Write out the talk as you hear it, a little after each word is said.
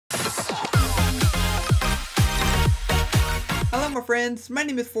Hello my friends, my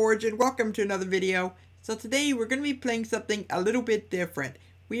name is Forge and welcome to another video. So today we're going to be playing something a little bit different.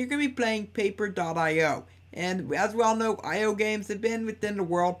 We are going to be playing Paper.io, and as we all know, IO games have been within the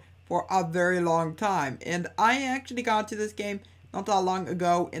world for a very long time. And I actually got into this game not that long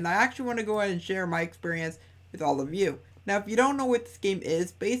ago, and I actually want to go ahead and share my experience with all of you. Now if you don't know what this game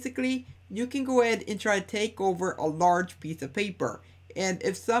is, basically you can go ahead and try to take over a large piece of paper. And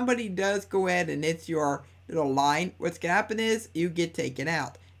if somebody does go ahead and it's your little line, what's gonna happen is you get taken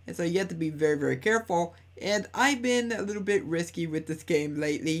out. And so you have to be very careful. And I've been a little bit risky with this game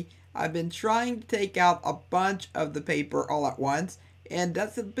lately. I've been trying to take out a bunch of the paper all at once, and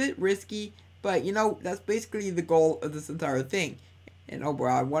that's a bit risky, but you know, that's basically the goal of this entire thing. And oh boy,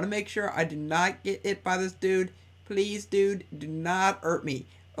 I want to make sure I do not get hit by this dude. Please, dude, do not hurt me.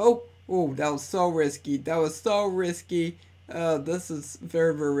 Oh, that was so risky. That was so risky. This is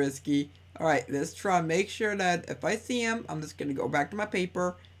very risky. Alright, let's try and make sure that if I see him, I'm just going to go back to my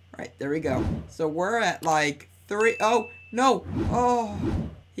paper. Alright, there we go. So we're at like 3. Oh, no. Oh,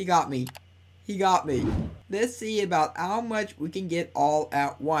 he got me. He got me. Let's see about how much we can get all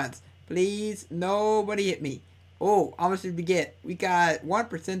at once. Please, nobody hit me. Oh, how much did we get? We got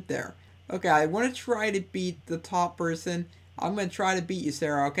 1% there. Okay, I want to try to beat the top person. I'm going to try to beat you,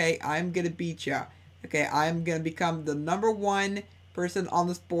 Sarah, okay? I'm going to beat you. Okay, I'm going to become the #1 person on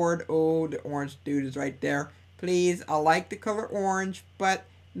this board. Oh, the orange dude is right there. Please, I like the color orange, but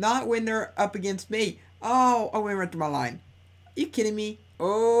not when they're up against me. Oh, I went right to my line. Are you kidding me?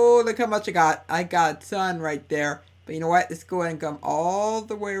 Oh, look how much I got. I got a ton right there. But you know what? Let's go ahead and come all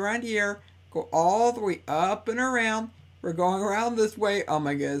the way around here. Go all the way up and around. We're going around this way. Oh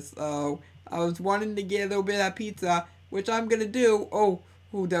my goodness. Oh, I was wanting to get a little bit of pizza, which I'm going to do. Oh,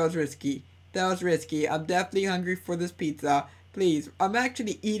 that was risky. That was risky. I'm definitely hungry for this pizza. Please, I'm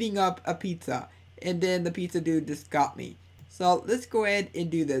actually eating up a pizza, and then the pizza dude just got me. So let's go ahead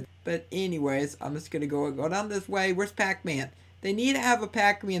and do this. But anyways, I'm just gonna go down this way. Where's Pac-Man? They need to have a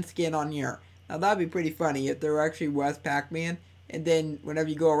Pac-Man skin on here. Now that'd be pretty funny if there actually was Pac-Man, and then whenever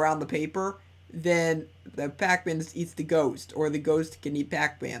you go around the paper, then the Pac-Man just eats the ghost, or the ghost can eat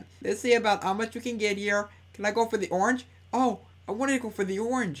Pac-Man. Let's see about how much we can get here. Can I go for the orange? Oh, I wanted to go for the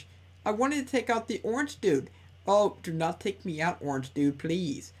orange. I wanted to take out the orange dude. Oh, do not take me out, orange dude,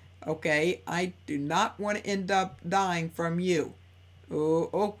 please. Okay, I do not want to end up dying from you.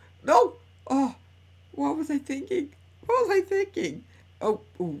 Oh, no! Oh, what was I thinking? What was I thinking? Oh,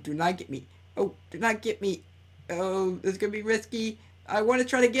 do not get me. Oh, do not get me. Oh, this is going to be risky. I want to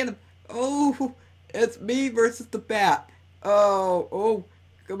try to get him. Oh, it's me versus the bat. Oh,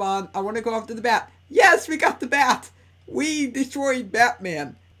 come on. I want to go after the bat. Yes, we got the bat. We destroyed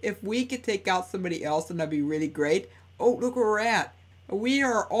Batman. If we could take out somebody else, then that'd be really great. Oh, look where we're at. We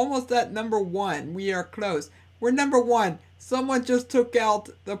are almost at #1. We are close. We're #1. Someone just took out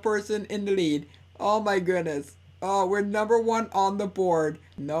the person in the lead. Oh my goodness. Oh, we're #1 on the board.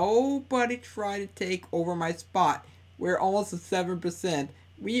 Nobody try to take over my spot. We're almost at 7%.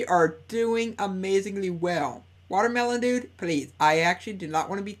 We are doing amazingly well. Watermelon dude, please. I actually do not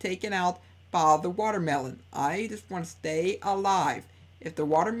want to be taken out by the watermelon. I just want to stay alive. If the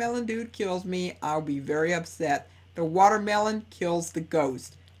watermelon dude kills me, I'll be very upset. The watermelon kills the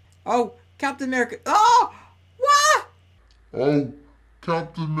ghost. Oh, Captain America. Oh! What? Oh,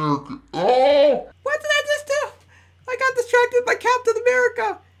 Captain America. Oh! What did I just do? I got distracted by Captain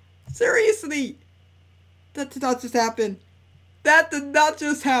America. Seriously. That did not just happen. That did not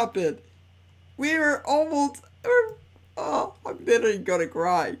just happen. We were almost... Oh, I'm literally gonna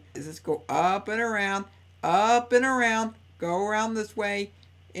cry. Let's just go up and around. Up and around. Go around this way,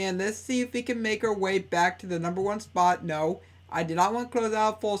 and let's see if we can make our way back to the #1 spot. No, I did not want to close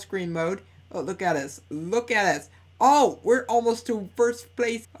out full screen mode. Oh, look at us. Look at us. Oh, we're almost to first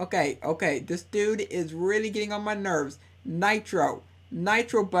place. Okay. This dude is really getting on my nerves. Nitro,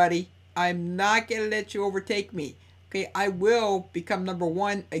 buddy. I'm not going to let you overtake me. Okay, I will become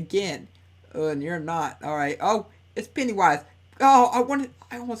 #1 again. And you're not. All right. Oh, it's Pennywise. Oh,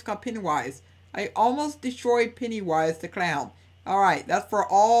 I almost got Pennywise. I almost destroyed Pennywise the clown. Alright, that's for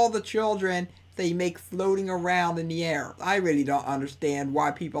all the children that you make floating around in the air. I really don't understand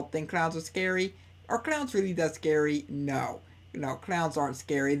why people think clowns are scary. Are clowns really that scary? No. Clowns aren't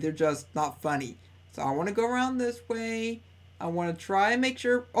scary. They're just not funny. So I want to go around this way. I want to try and make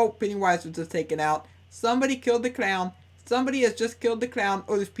sure... Oh, Pennywise was just taken out. Somebody killed the clown. Somebody has just killed the clown.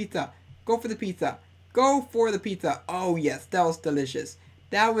 Oh, there's pizza. Go for the pizza. Go for the pizza. Oh, yes. That was delicious.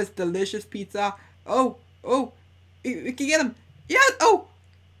 That was delicious pizza. Oh, we can get him. Yes. Oh,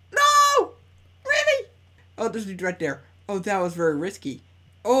 no, really? Oh, there's a dude right there. Oh, that was very risky.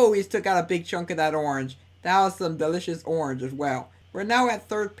 Oh, he took out a big chunk of that orange. That was some delicious orange as well. We're now at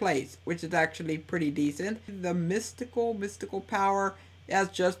 3rd place, which is actually pretty decent. The mystical power has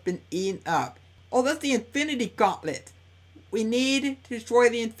just been eaten up. Oh, that's the Infinity Gauntlet. We need to destroy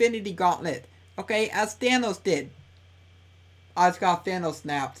the Infinity Gauntlet. Okay, as Thanos did. I just got Thanos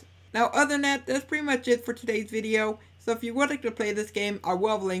snapped. Now, other than that, that's pretty much it for today's video. So if you would like to play this game, I will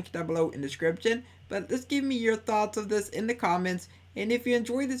have links down below in the description. But just give me your thoughts of this in the comments. And if you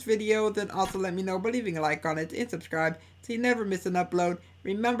enjoyed this video, then also let me know by leaving a like on it and subscribe so you never miss an upload.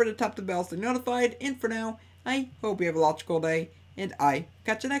 Remember to tap the bell so you're notified. And for now, I hope you have a logical day. And I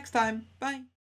catch you next time. Bye.